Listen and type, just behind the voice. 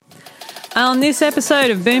On this episode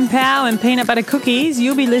of Boom Pow and Peanut Butter Cookies,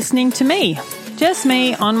 you'll be listening to me, just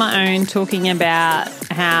me on my own, talking about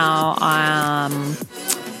how I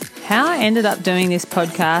ended up doing this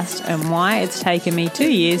podcast and why it's taken me 2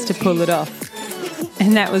 years to pull it off.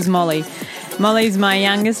 And that was Molly. Molly's my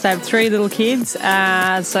youngest. I have 3 little kids,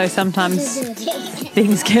 so sometimes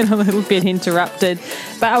things get a little bit interrupted.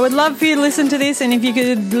 But I would love for you to listen to this, and if you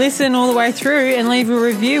could listen all the way through and leave a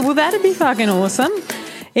review, well, that'd be fucking awesome.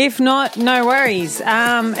 If not, no worries.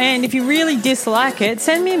 And if you really dislike it,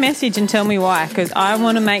 send me a message and tell me why, because I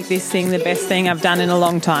want to make this thing the best thing I've done in a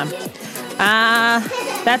long time.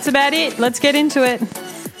 That's about it. Let's get into it.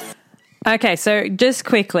 Okay, so just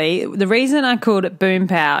quickly, the reason I called it Boom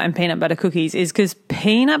Pow and Peanut Butter Cookies is because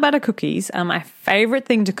peanut butter cookies are my favourite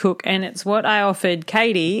thing to cook, and it's what I offered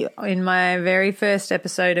Katie in my very first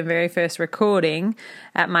episode and very first recording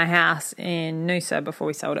at my house in Noosa before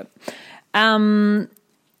we sold it.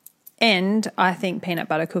 And I think peanut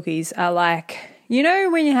butter cookies are like, you know,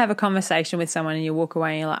 when you have a conversation with someone and you walk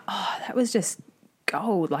away and you're like, oh, that was just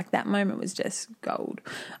gold. Like that moment was just gold.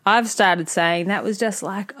 I've started saying that was just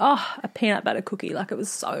like, oh, a peanut butter cookie. Like it was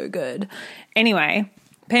so good. Anyway,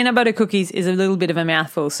 peanut butter cookies is a little bit of a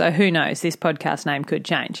mouthful. So who knows? This podcast name could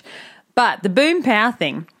change. But the Boom Pow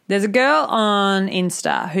thing, there's a girl on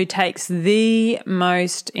Insta who takes the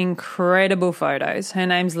most incredible photos. Her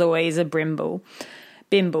name's Louisa Bimble.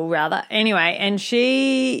 Anyway, and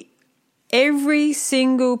every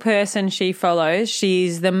single person she follows,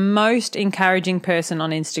 she's the most encouraging person on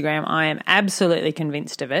Instagram. I am absolutely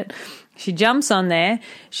convinced of it. She jumps on there.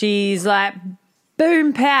 She's like,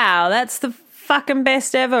 Boom Pow, that's the fucking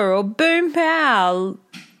best ever. Or Boom Pow,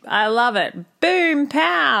 I love it. Boom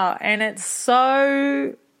Pow. And it's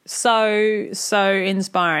so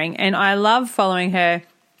inspiring. And I love following her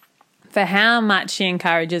for how much she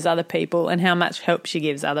encourages other people and how much help she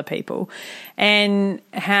gives other people and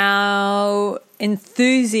how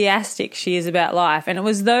enthusiastic she is about life. And it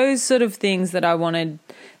was those sort of things that I wanted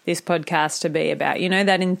this podcast to be about, you know,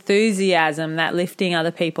 that enthusiasm, that lifting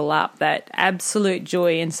other people up, that absolute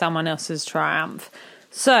joy in someone else's triumph.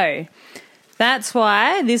 So that's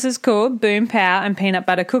why this is called Boom Pow and Peanut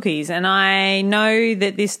Butter Cookies. And I know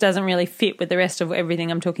that this doesn't really fit with the rest of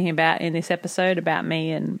everything I'm talking about in this episode about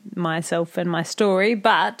me and myself and my story,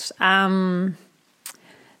 but that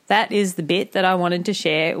is the bit that I wanted to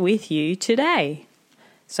share with you today.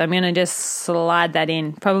 So I'm going to just slide that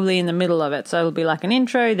in, probably in the middle of it. So it'll be like an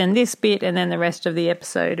intro, then this bit, and then the rest of the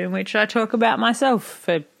episode in which I talk about myself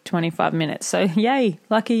for 25 minutes. So yay,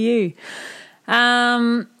 lucky you.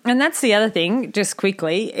 And that's the other thing, just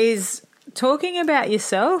quickly, is talking about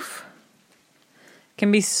yourself can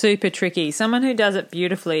be super tricky. Someone who does it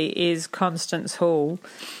beautifully is Constance Hall,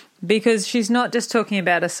 because she's not just talking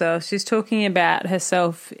about herself, she's talking about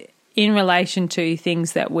herself in relation to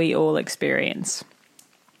things that we all experience.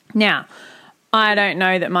 Now, I don't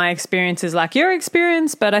know that my experience is like your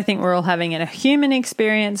experience, but I think we're all having a human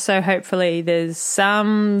experience, so hopefully there's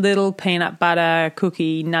some little peanut butter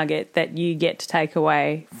cookie nugget that you get to take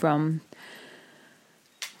away from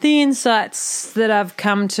the insights that I've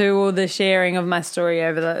come to or the sharing of my story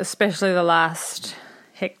over especially the last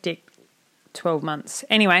hectic 12 months.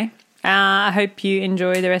 Anyway, I hope you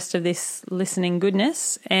enjoy the rest of this listening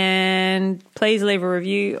goodness, and please leave a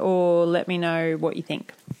review or let me know what you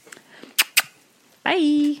think.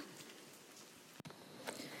 Bye.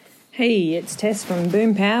 Hey, it's Tess from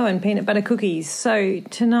Boom Pow and Peanut Butter Cookies. So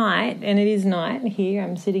tonight, and it is night here,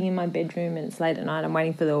 I'm sitting in my bedroom and it's late at night. I'm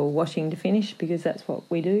waiting for the washing to finish because that's what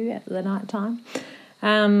we do at the night time.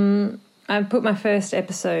 I've put my first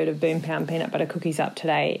episode of Boom Pow and Peanut Butter Cookies up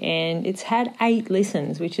today, and it's had 8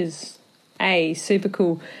 listens, which is A, super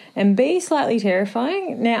cool, and B, slightly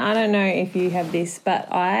terrifying. Now, I don't know if you have this,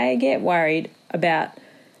 but I get worried about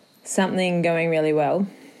something going really well,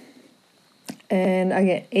 and I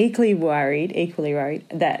get equally worried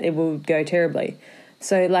that it will go terribly.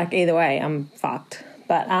 So like either way, I'm fucked.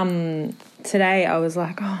 But today I was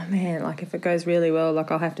like, oh man, like if it goes really well,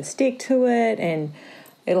 like I'll have to stick to it and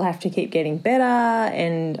it'll have to keep getting better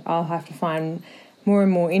and I'll have to find more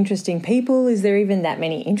and more interesting people. Is there even that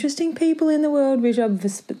many interesting people in the world? Which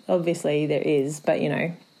obviously there is, but you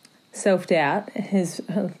know, self-doubt is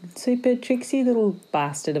a super tricksy little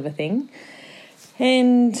bastard of a thing.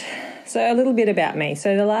 And so a little bit about me.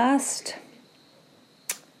 So the last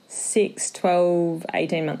 6, 12,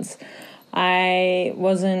 18 months, I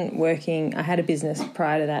wasn't working. I had a business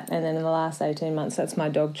prior to that, and then in the last 18 months, that's my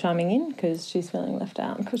dog chiming in because she's feeling left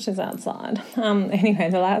out because she's outside. Anyway,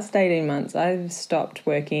 the last 18 months, I've stopped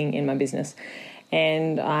working in my business,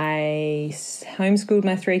 and I homeschooled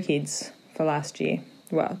my 3 kids for last year.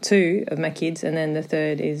 two of my kids, and then the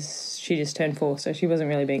third is she just turned 4, so she wasn't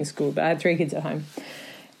really being schooled, but I had 3 kids at home.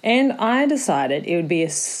 And I decided it would be a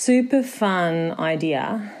super fun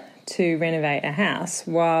idea to renovate a house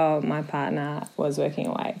while my partner was working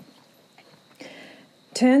away.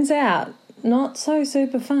 Turns out, not so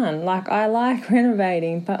super fun. Like, I like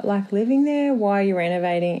renovating, but like living there while you're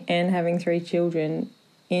renovating and having 3 children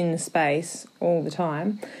in the space all the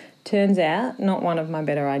time, turns out not one of my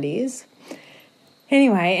better ideas.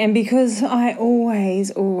 Anyway, and because I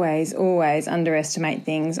always underestimate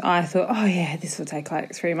things, I thought, oh yeah, this will take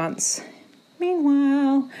like 3 months.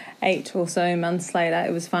 Meanwhile, 8 or so months later,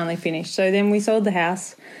 it was finally finished. So then we sold the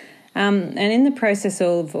house. And in the process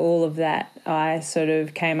of all of that, I sort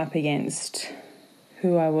of came up against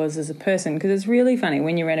who I was as a person, because it's really funny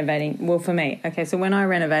when you're renovating. Well, for me, okay, so when I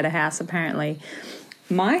renovate a house, apparently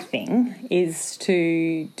my thing is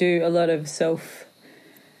to do a lot of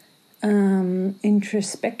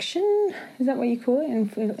introspection. Is that what you call it?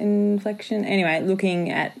 Inflection? Anyway, looking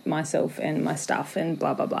at myself and my stuff and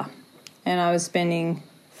blah, blah, blah. And I was spending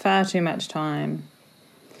far too much time.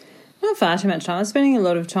 Not far too much time. I was spending a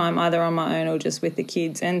lot of time either on my own or just with the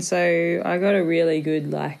kids. And so I got a really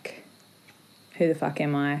good, like, who the fuck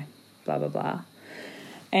am I? Blah, blah, blah.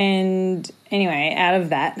 And anyway, out of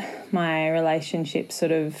that, my relationship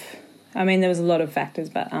sort of, I mean, there was a lot of factors,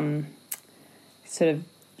 but sort of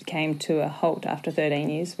came to a halt after 13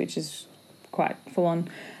 years, which is quite full on.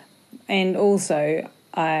 And also,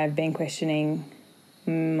 I've been questioning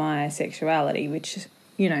my sexuality, which,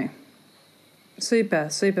 you know, super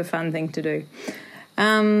fun thing to do.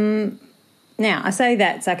 Now, I say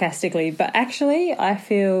that sarcastically, but actually I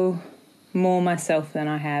feel more myself than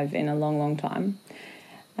I have in a long time.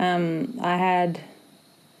 I had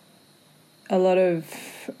a lot of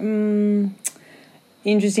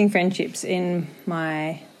interesting friendships in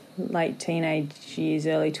my late teenage years,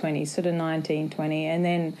 early 20s, sort of 19, 20, and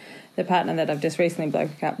then the partner that I've just recently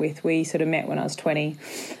broken up with, we sort of met when I was 20.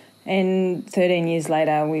 And 13 years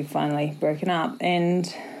later, we've finally broken up.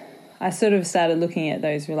 And I sort of started looking at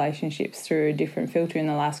those relationships through a different filter in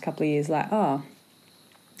the last couple of years, like, oh,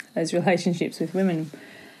 those relationships with women,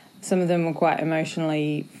 some of them were quite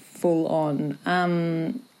emotionally full on.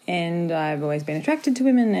 And I've always been attracted to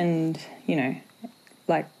women and, you know,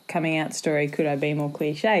 like coming out story, could I be more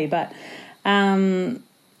cliche? But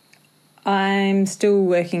I'm still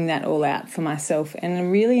working that all out for myself. And a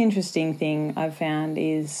really interesting thing I've found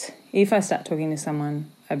is if I start talking to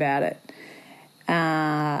someone about it,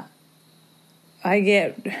 I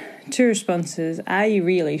get 2 responses. Are you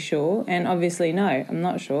really sure? And obviously, no, I'm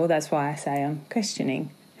not sure. That's why I say I'm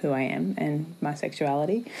questioning who I am and my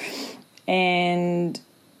sexuality. And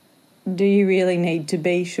do you really need to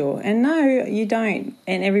be sure? And no, you don't.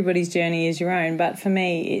 And everybody's journey is your own. But for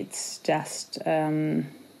me, it's just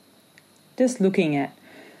looking at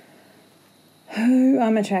who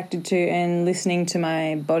I'm attracted to and listening to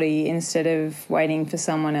my body instead of waiting for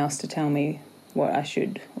someone else to tell me what I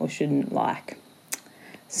should or shouldn't like.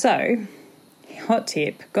 So, hot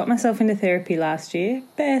tip, got myself into therapy last year.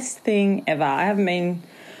 Best thing ever. I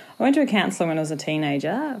went to a counsellor when I was a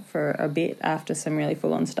teenager for a bit after some really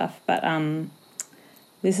full-on stuff. But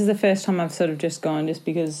this is the first time I've sort of just gone just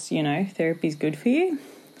because, you know, therapy's good for you.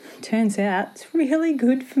 Turns out it's really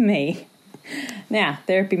good for me. Now,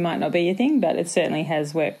 therapy might not be your thing, but it certainly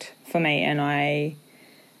has worked for me, and I,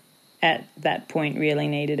 at that point, really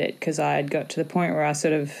needed it because I had got to the point where I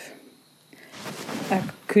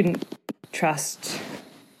couldn't trust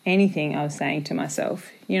anything I was saying to myself.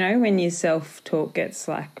 You know, when your self-talk gets,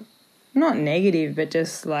 like, not negative, but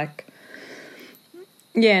just like,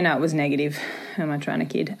 yeah, no, it was negative. Who am I trying to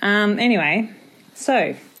kid? Anyway,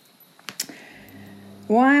 so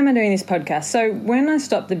why am I doing this podcast? So when I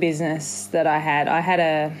stopped the business that I had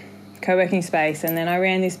a co-working space, and then I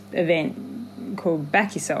ran this event called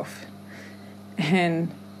Back Yourself.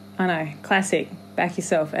 And I know, classic, back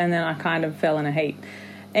yourself. And then I kind of fell in a heap.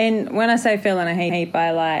 And when I say fell in a heap,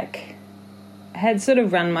 I had sort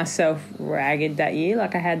of run myself ragged that year.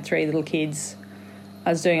 Like I had 3 little kids. I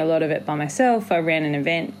was doing a lot of it by myself. I ran an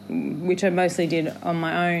event, which I mostly did on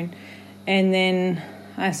my own. And then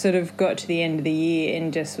I sort of got to the end of the year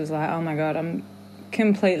and just was like, oh my God, I'm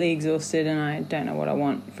completely exhausted and I don't know what I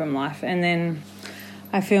want from life. And then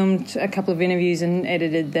I filmed a couple of interviews and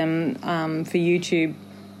edited them for YouTube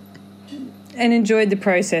and enjoyed the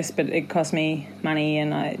process, but it cost me money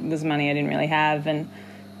and it was money I didn't really have. And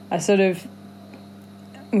I sort of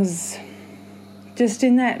was just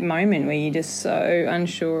in that moment where you're just so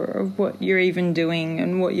unsure of what you're even doing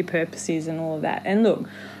and what your purpose is and all of that. And look,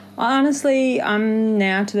 honestly, I'm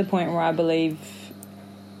now to the point where I believe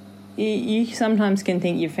you sometimes can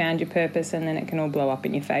think you've found your purpose, and then it can all blow up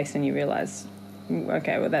in your face and you realise,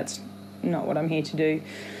 okay, well, that's not what I'm here to do.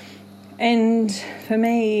 And for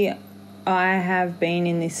me, I have been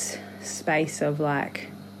in this space of like,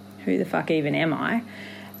 who the fuck even am I,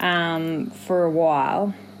 for a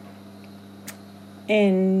while.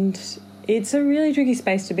 And it's a really tricky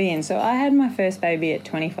space to be in. So I had my first baby at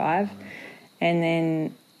 25, and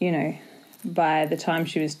then, you know, by the time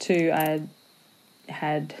she was 2, I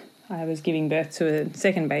was giving birth to a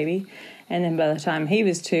second baby, and then by the time he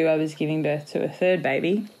was 2, I was giving birth to a third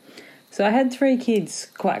baby. So I had 3 kids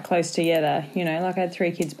quite close together, you know, like I had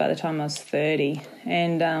 3 kids by the time I was 30.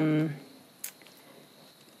 And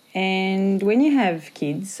when you have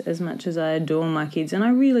kids, as much as I adore my kids, and I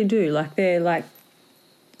really do, like they're like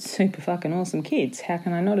super fucking awesome kids, how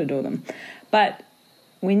can I not adore them? But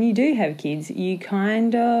when you do have kids, you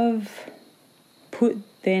kind of put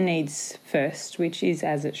their needs first, which is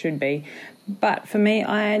as it should be. But for me,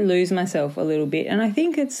 I lose myself a little bit, and I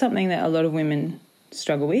think it's something that a lot of women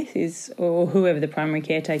struggle with, or whoever the primary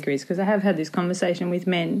caretaker is, because I have had this conversation with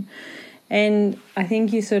men, and I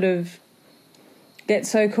think you sort of get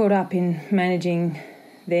so caught up in managing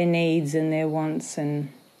their needs and their wants, and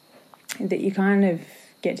that you kind of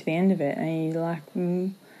get to the end of it and you're like,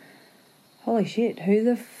 holy shit, who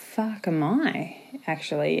the fuck am I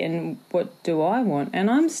actually, and what do I want? And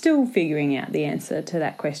I'm still figuring out the answer to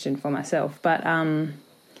that question for myself. But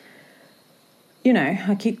you know,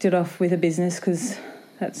 I kicked it off with a business because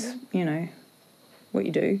that's, you know, what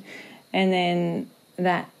you do, and then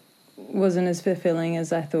that wasn't as fulfilling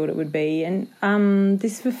as I thought it would be. And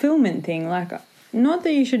this fulfillment thing, like, not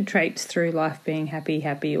that you should traipse through life being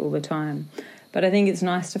happy all the time, but I think it's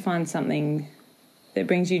nice to find something that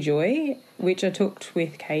brings you joy, which I talked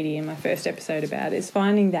with Katie in my first episode about, is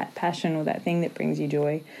finding that passion or that thing that brings you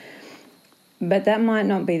joy. But that might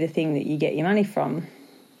not be the thing that you get your money from.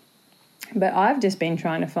 But I've just been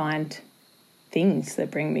trying to find things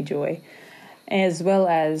that bring me joy, as well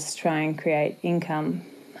as try and create income.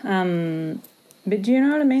 But do you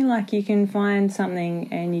know what I mean? Like, you can find something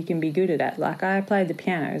and you can be good at it. Like, I played the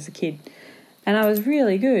piano as a kid and I was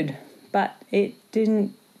really good, but it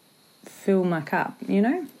didn't fill my cup, you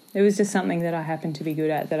know? It was just something that I happened to be good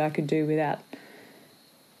at that I could do without,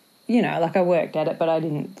 you know, like I worked at it, but I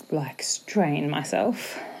didn't, like, strain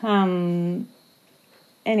myself.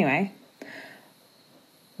 Anyway,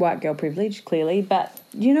 white girl privilege, clearly, but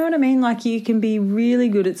you know what I mean? Like, you can be really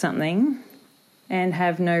good at something and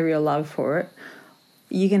have no real love for it.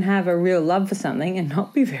 You can have a real love for something and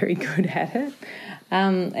not be very good at it.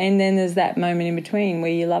 And then there's that moment in between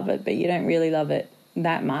where you love it, but you don't really love it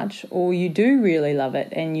that much, or you do really love it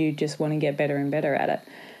and you just want to get better and better at it.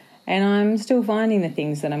 And I'm still finding the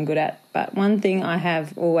things that I'm good at. But one thing I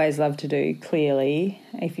have always loved to do, clearly,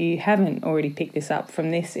 if you haven't already picked this up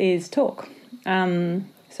from this, is talk.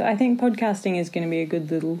 So I think podcasting is going to be a good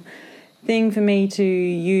little thing for me to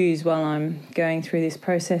use while I'm going through this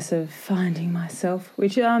process of finding myself,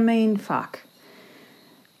 which, I mean, fuck.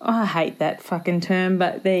 I hate that fucking term,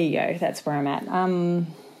 but there you go. That's where I'm at. I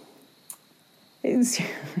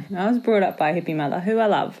was brought up by a hippie mother, who I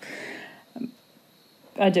love.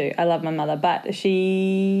 I do. I love my mother, but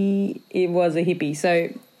it was a hippie. So,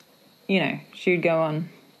 you know, she'd go on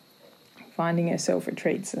finding herself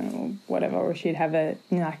retreats or whatever, or she'd have a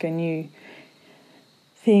new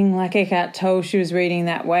thing. Like Eckhart Tolle, she was reading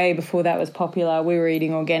that way before that was popular. We were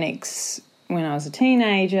eating organics when I was a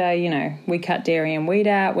teenager. You know, we cut dairy and wheat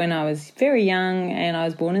out when I was very young, and I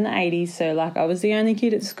was born in the 80s, so like I was the only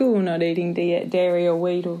kid at school not eating dairy or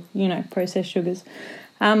wheat or, you know, processed sugars.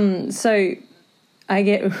 So I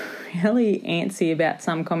get really antsy about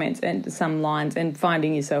some comments and some lines, and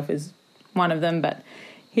finding yourself is one of them. But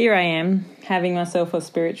here I am having myself a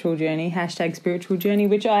spiritual journey, #spiritual journey,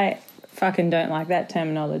 which I fucking don't like that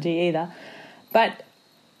terminology either. But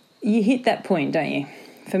you hit that point, don't you?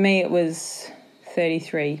 For me, it was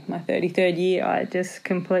 33, my 33rd year. I just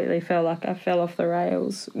completely felt like I fell off the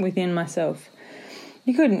rails within myself.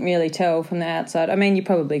 You couldn't really tell from the outside. I mean, you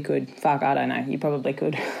probably could. Fuck, I don't know. You probably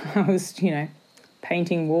could. I was, you know,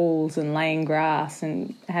 painting walls and laying grass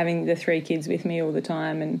and having the 3 kids with me all the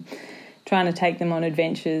time and trying to take them on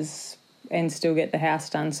adventures and still get the house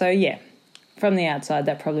done. So, yeah, from the outside,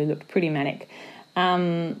 that probably looked pretty manic.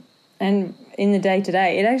 And in the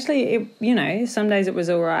day-to-day, it actually, you know, some days it was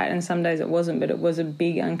all right and some days it wasn't, but it was a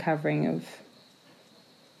big uncovering of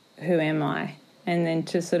who am I? And then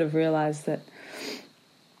to sort of realise that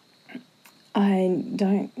I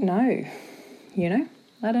don't know, you know?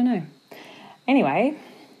 I don't know. Anyway,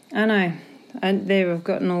 I know, I've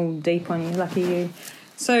gotten all deep on you, lucky you.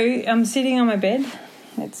 So I'm sitting on my bed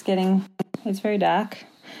It's very dark.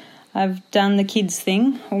 I've done the kids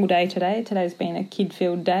thing all day today. Today's been a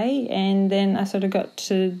kid-filled day, and then I sort of got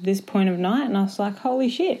to this point of night and I was like, holy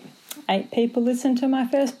shit, 8 people listened to my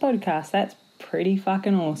first podcast. That's pretty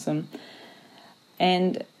fucking awesome.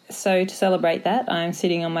 And so to celebrate that, I'm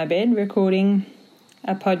sitting on my bed recording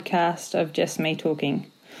a podcast of just me talking.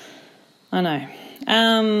 I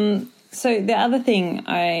know. So the other thing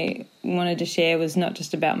I wanted to share was not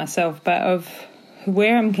just about myself, but of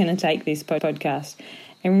where I'm going to take this podcast.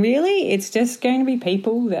 And really, it's just going to be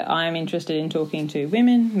people that I'm interested in talking to.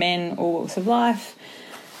 Women, men, all walks of life,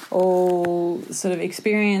 all sort of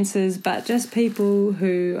experiences, but just people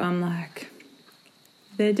who I'm like,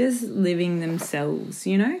 they're just living themselves,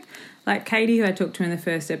 you know? Like Katie, who I talked to in the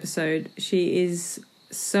first episode, she is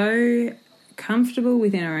so comfortable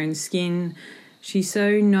within her own skin. She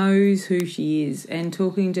so knows who she is, and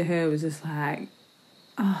talking to her was just like,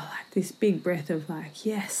 like this big breath of like,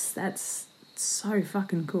 yes, that's so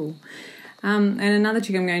fucking cool. And another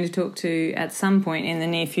chick I'm going to talk to at some point in the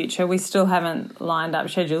near future. We still haven't lined up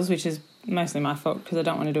schedules, which is mostly my fault because I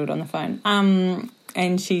don't want to do it on the phone.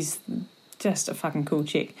 And she's just a fucking cool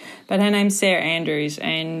chick. But her name's Sarah Andrews,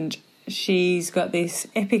 and she's got this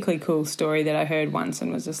epically cool story that I heard once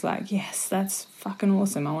and was just like, yes, that's fucking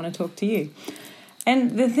awesome. I want to talk to you.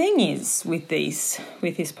 And the thing is with this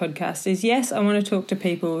podcast is, yes, I want to talk to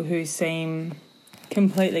people who seem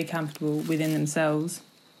completely comfortable within themselves.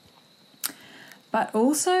 But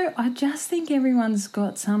also, I just think everyone's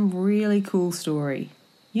got some really cool story,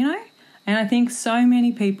 you know? And I think so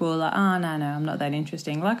many people are like, oh, no, I'm not that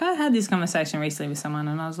interesting. Like I had this conversation recently with someone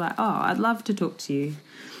and I was like, oh, I'd love to talk to you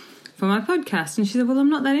for my podcast. And she said, well,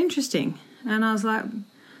 I'm not that interesting. And I was like,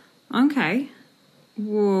 okay.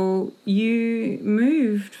 Well, you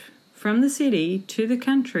moved from the city to the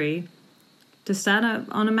country to start up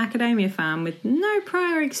on a macadamia farm with no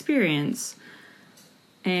prior experience,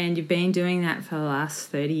 and you've been doing that for the last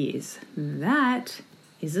 30 years. That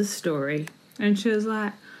is a story. And she was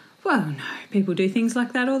like, well, no, people do things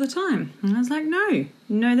like that all the time. And I was like, no,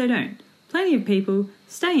 they don't. Plenty of people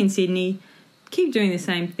stay in Sydney, keep doing the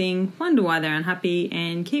same thing, wonder why they're unhappy,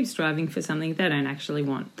 and keep striving for something they don't actually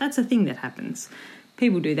want. That's a thing that happens.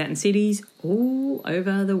 People do that in cities all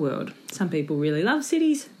over the world. Some people really love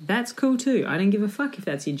cities. That's cool too. I don't give a fuck if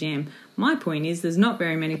that's your jam. My point is there's not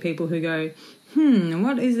very many people who go,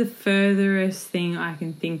 what is the furthest thing I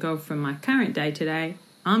can think of from my current day-to-day?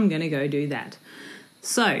 I'm going to go do that.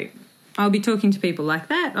 So I'll be talking to people like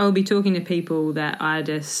that. I'll be talking to people that I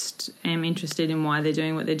just am interested in why they're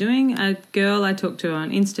doing what they're doing. A girl I talked to on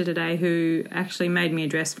Insta today who actually made me a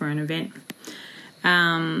dress for an event.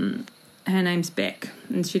 Her name's Beck,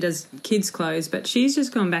 and she does kids' clothes, but she's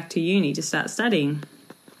just gone back to uni to start studying.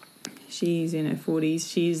 She's in her 40s.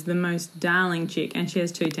 She's the most darling chick, and she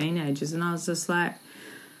has 2 teenagers. And I was just like,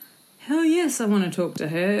 hell yes, I want to talk to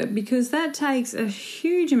her, because that takes a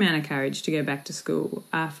huge amount of courage to go back to school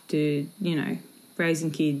after, you know,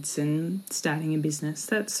 raising kids and starting a business.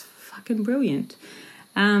 That's fucking brilliant.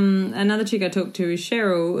 Another chick I talked to is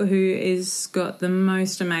Cheryl, who is got the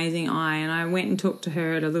most amazing eye, and I went and talked to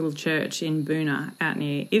her at a little church in Boonah out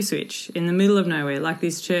near Ipswich in the middle of nowhere. Like,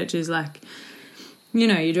 this church is like, you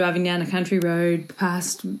know, you're driving down a country road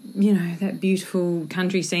past, you know, that beautiful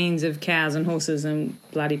country scenes of cows and horses and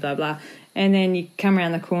bloody blah blah, and then you come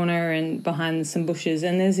around the corner and behind some bushes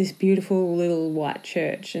and there's this beautiful little white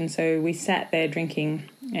church. And so we sat there drinking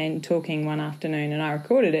and talking one afternoon, and I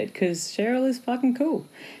recorded it because Cheryl is fucking cool,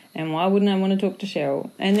 and why wouldn't I want to talk to Cheryl?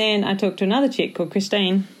 And then I talked to another chick called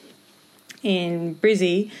Christine in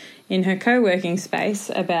Brizzy in her co-working space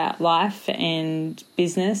about life and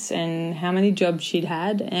business and how many jobs she'd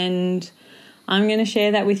had, and I'm going to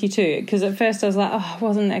share that with you too, because at first I was like, oh, it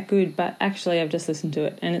wasn't that good, but actually I've just listened to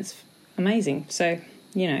it and it's amazing. So,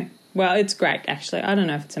 you know, well, it's great actually. I don't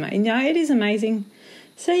know if it's amazing. No, it is amazing.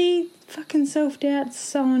 See, fucking self-doubt's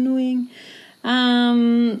so annoying.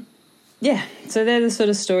 Yeah, so they're the sort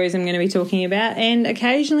of stories I'm going to be talking about, and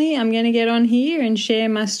occasionally I'm going to get on here and share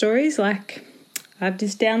my stories. Like, I've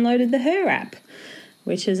just downloaded the Her app,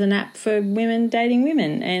 which is an app for women dating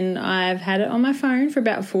women, and I've had it on my phone for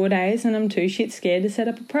about 4 days and I'm too shit scared to set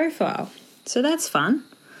up a profile. So that's fun.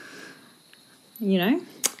 You know,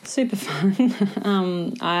 super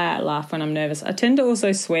fun. I laugh when I'm nervous. I tend to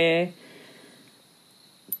also swear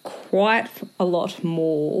quite a lot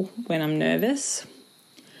more when I'm nervous.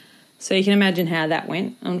 So you can imagine how that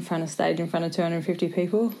went on front of stage in front of 250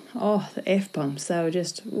 people. Oh, the F-bombs. They were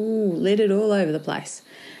just, littered all over the place.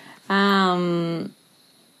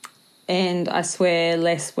 And I swear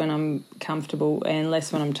less when I'm comfortable and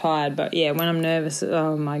less when I'm tired. But, yeah, when I'm nervous,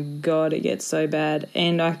 oh, my God, it gets so bad.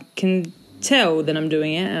 And I can tell that I'm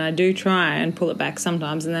doing it, and I do try and pull it back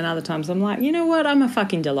sometimes, and then other times I'm like, you know what, I'm a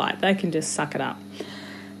fucking delight. They can just suck it up.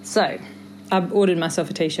 So I ordered myself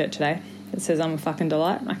a T-shirt today that says I'm a fucking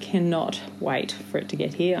delight. I cannot wait for it to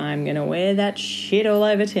get here. I'm going to wear that shit all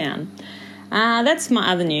over town. That's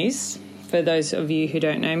my other news. For those of you who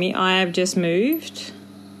don't know me, I have just moved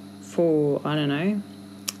for, I don't know,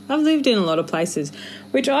 I've lived in a lot of places,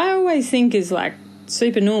 which I always think is like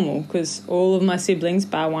super normal because all of my siblings,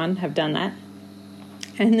 bar one, have done that.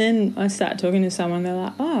 And then I start talking to someone, they're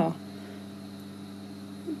like, oh,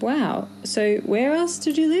 wow, so where else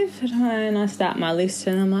did you live? And I start my list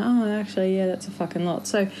and I'm like, oh, actually, yeah, that's a fucking lot.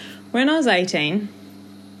 So when I was 18,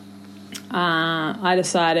 I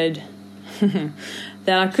decided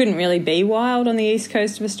that I couldn't really be wild on the east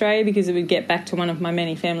coast of Australia because it would get back to one of my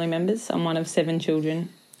many family members. I'm one of 7 children.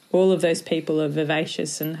 All of those people are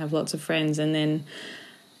vivacious and have lots of friends. And then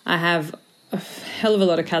I have a hell of a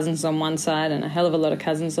lot of cousins on one side and a hell of a lot of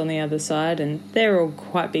cousins on the other side. And they're all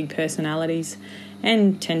quite big personalities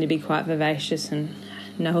and tend to be quite vivacious and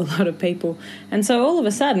know a lot of people. And so all of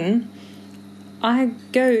a sudden, I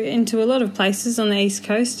go into a lot of places on the East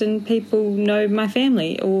Coast and people know my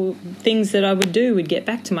family, or things that I would do would get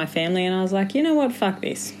back to my family, and I was like, you know what, fuck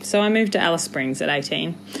this. So I moved to Alice Springs at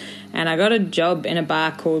 18 and I got a job in a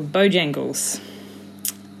bar called Bojangles.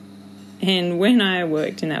 And when I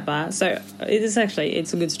worked in that bar, so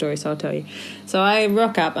it's a good story, so I'll tell you. So I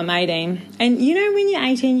rock up, I'm 18, and you know when you're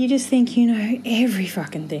 18 you just think you know every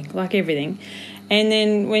fucking thing, like everything. And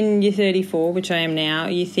then when you're 34, which I am now,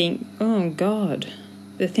 you think, oh, God,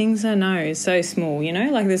 the things I know is so small, you know?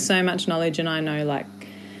 Like there's so much knowledge and I know like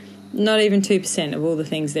not even 2% of all the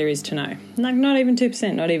things there is to know. Like not even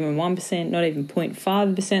 2%, not even 1%, not even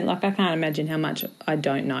 0.5%. Like I can't imagine how much I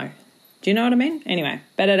don't know. Do you know what I mean? Anyway,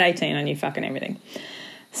 but at 18 I knew fucking everything.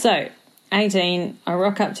 So 18, I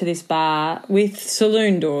rock up to this bar with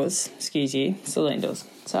saloon doors.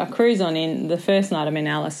 So I cruise on in the first night I'm in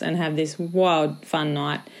Alice and have this wild, fun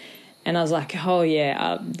night. And I was like, oh,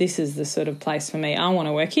 yeah, this is the sort of place for me. I want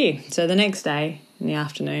to work here. So the next day in the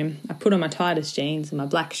afternoon, I put on my tightest jeans and my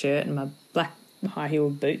black shirt and my black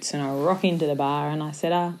high-heeled boots and I rock into the bar and I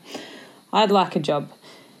said, I'd like a job.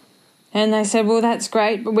 And they said, well, that's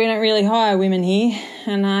great, but we don't really hire women here.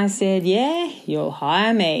 And I said, yeah, you'll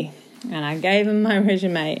hire me. And I gave him my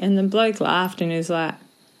resume and the bloke laughed and he was like,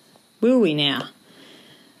 will we now?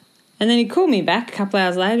 And then he called me back a couple of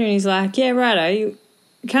hours later and he's like, yeah, righto, you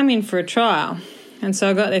come in for a trial. And so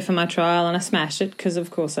I got there for my trial and I smashed it because, of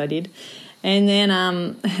course, I did. And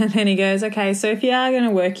then he goes, okay, so if you are going to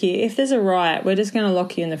work here, if there's a riot, we're just going to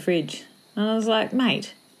lock you in the fridge. And I was like,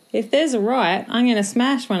 mate, if there's a riot, I'm going to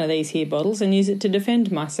smash one of these here bottles and use it to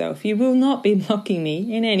defend myself. You will not be locking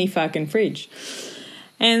me in any fucking fridge.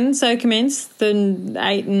 And so commenced the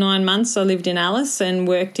 8 and 9 months I lived in Alice and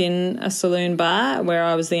worked in a saloon bar where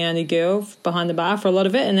I was the only girl behind the bar for a lot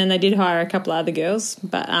of it. And then they did hire a couple of other girls.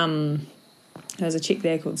 But there was a chick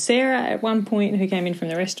there called Sarah at one point who came in from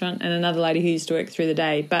the restaurant and another lady who used to work through the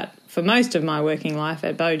day. But for most of my working life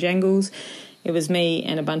at Bojangles, it was me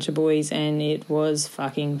and a bunch of boys and it was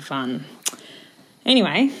fucking fun.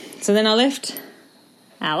 Anyway, so then I left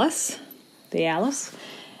Alice,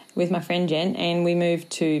 with my friend Jen, and we moved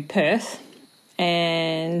to Perth.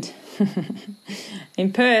 And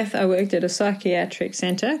in Perth, I worked at a psychiatric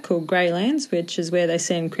centre called Greylands, which is where they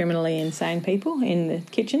send criminally insane people in the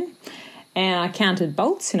kitchen. And I counted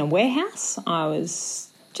bolts in a warehouse. I was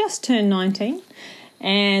just turned 19.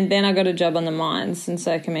 And then I got a job on the mines, and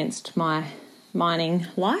so commenced my mining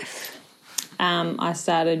life. When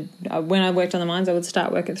I worked on the mines, I would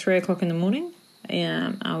start work at 3 o'clock in the morning.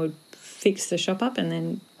 I would fix the shop up and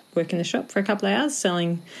then work in the shop for a couple of hours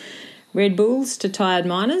selling Red Bulls to tired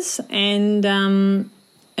miners, and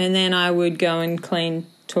then I would go and clean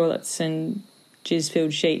toilets and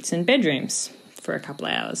jizz-filled sheets and bedrooms for a couple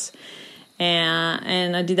of hours.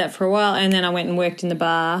 And I did that for a while, and then I went and worked in the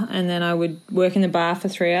bar, and then I would work in the bar for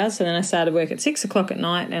 3 hours, so then I started work at 6 o'clock at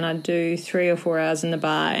night, and I'd do 3 or 4 hours in the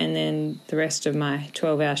bar, and then the rest of my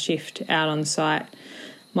 12-hour shift out on site,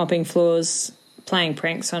 mopping floors, playing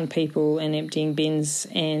pranks on people and emptying bins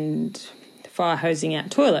and fire hosing out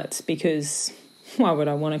toilets, because why would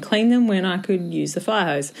I want to clean them when I could use the fire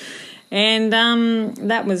hose? And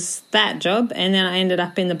that was that job, and then I ended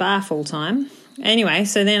up in the bar full time. Anyway,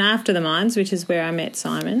 so then after the mines, which is where I met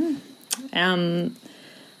Simon, where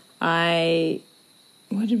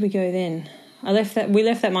did we go then? We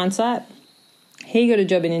left that mine site. He got a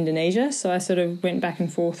job in Indonesia, so I sort of went back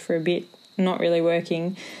and forth for a bit, not really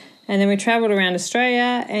working. And then we travelled around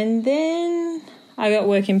Australia, and then I got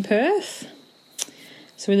work in Perth.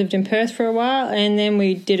 So we lived in Perth for a while, and then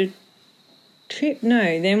we did a trip.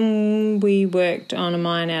 No, then we worked on a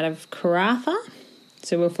mine out of Karratha.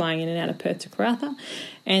 So we were flying in and out of Perth to Karratha.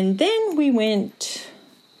 And then we went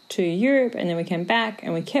to Europe, and then we came back,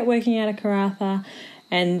 and we kept working out of Karratha.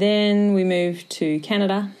 And then we moved to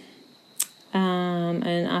Canada.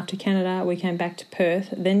 And after Canada, we came back to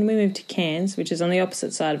Perth. Then we moved to Cairns, which is on the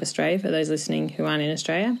opposite side of Australia, for those listening who aren't in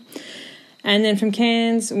Australia. And then from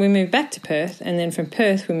Cairns, we moved back to Perth. And then from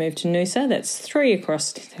Perth, we moved to Noosa. That's 3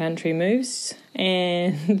 across-country moves.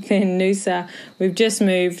 And then Noosa, we've just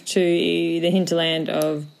moved to the hinterland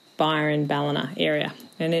of Byron, Ballina area.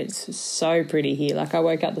 And it's so pretty here. Like, I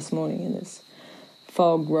woke up this morning and there's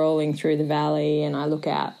fog rolling through the valley, and I look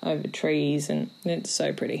out over trees, and it's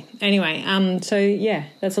so pretty. Anyway, so yeah,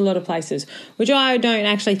 that's a lot of places, which I don't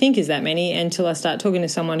actually think is that many until I start talking to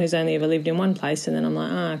someone who's only ever lived in one place, and then I'm like,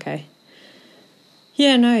 oh, okay.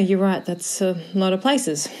 Yeah, no, you're right, that's a lot of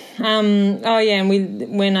places. And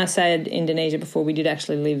when I said Indonesia before, we did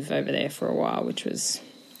actually live over there for a while, which was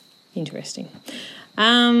interesting.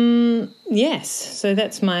 Yes, so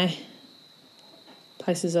that's my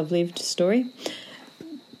places I've lived story.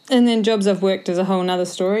 And then jobs I've worked is a whole nother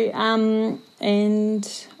story. And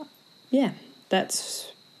yeah,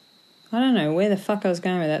 that's, I don't know where the fuck I was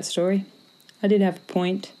going with that story. I did have a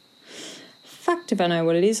point. Fucked if I know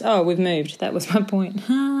what it is. Oh, we've moved. That was my point.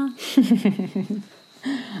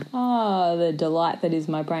 Oh, the delight that is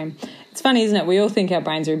my brain. It's funny, isn't it? We all think our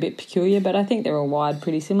brains are a bit peculiar, but I think they're all wired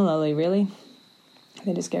pretty similarly, really.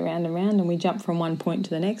 They just go round and round, and we jump from one point to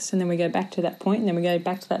the next, and then we go back to that point, and then we go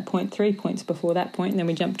back to that point 3 points before that point, and then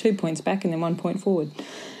we jump 2 points back and then 1 point forward.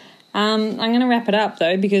 I'm going to wrap it up,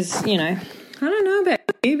 though, because, you know, I don't know about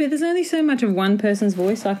you, but there's only so much of one person's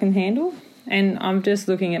voice I can handle, and I'm just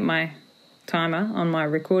looking at my timer on my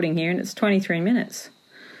recording here, and it's 23 minutes.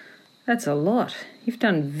 That's a lot. You've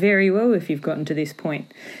done very well if you've gotten to this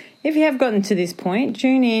point. If you have gotten to this point,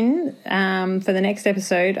 tune in for the next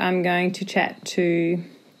episode. I'm going to chat to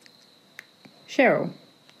Cheryl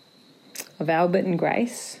of Albert and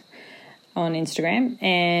Grace on Instagram,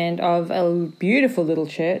 and of a beautiful little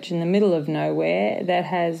church in the middle of nowhere that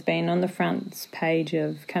has been on the front page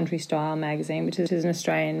of Country Style magazine, which is an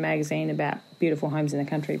Australian magazine about beautiful homes in the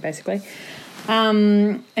country, basically.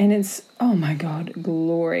 And it's, oh my God,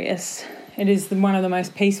 glorious. It is one of the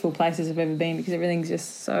most peaceful places I've ever been, because everything's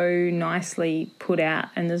just so nicely put out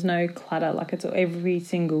and there's no clutter. Like, it's every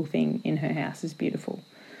single thing in her house is beautiful.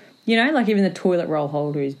 You know, like even the toilet roll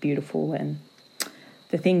holder is beautiful, and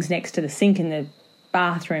the things next to the sink in the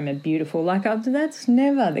bathroom are beautiful. Like, that's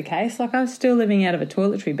never the case. Like, I'm still living out of a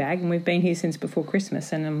toiletry bag, and we've been here since before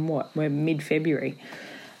Christmas, and we're mid-February.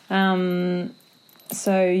 So,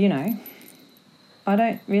 you know, I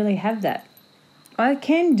don't really have that. I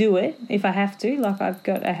can do it if I have to. Like, I've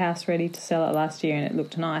got a house ready to sell it last year and it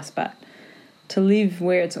looked nice, but to live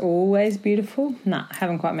where it's always beautiful, I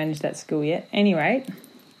haven't quite managed that skill yet. Anyway,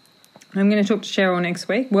 I'm going to talk to Cheryl next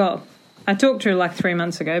week. Well, I talked to her like 3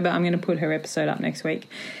 months ago, but I'm going to put her episode up next week.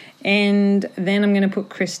 And then I'm going to put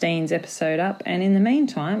Christine's episode up. And in the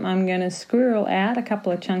meantime, I'm going to squirrel out a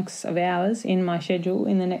couple of chunks of hours in my schedule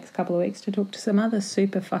in the next couple of weeks to talk to some other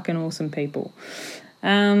super fucking awesome people.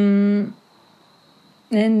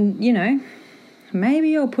 And, you know,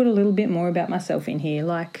 maybe I'll put a little bit more about myself in here.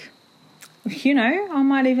 Like, you know, I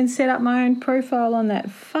might even set up my own profile on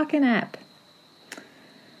that fucking app.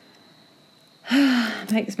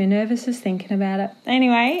 Makes me nervous just thinking about it.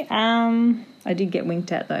 Anyway, I did get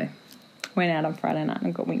winked at, though. Went out on Friday night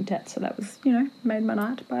and got winked at, so that was, you know, made my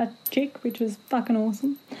night by a chick, which was fucking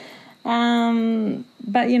awesome.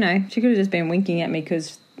 But, you know, she could have just been winking at me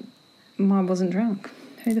because I wasn't drunk.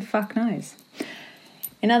 Who the fuck knows?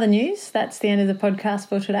 In other news, that's the end of the podcast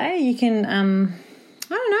for today. You can,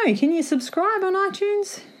 I don't know, can you subscribe on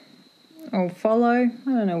iTunes? Or follow? I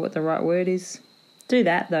don't know what the right word is. Do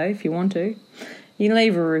that, though, if you want to. You can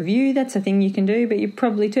leave a review. That's a thing you can do, but you're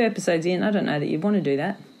probably 2 episodes in. I don't know that you'd want to do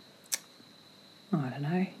that. I don't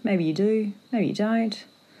know. Maybe you do. Maybe you don't.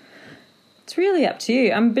 It's really up to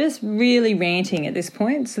you. I'm just really ranting at this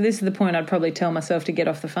point. So this is the point I'd probably tell myself to get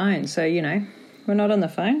off the phone. So, you know, we're not on the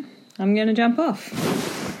phone. I'm going to jump off.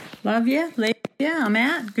 Love you. Leave you. I'm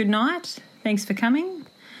out. Good night. Thanks for coming.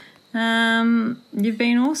 You've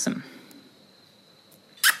been awesome.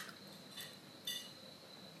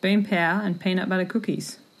 Boom Pow and peanut butter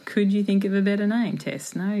cookies. Could you think of a better name,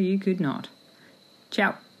 Tess? No, you could not.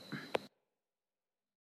 Ciao.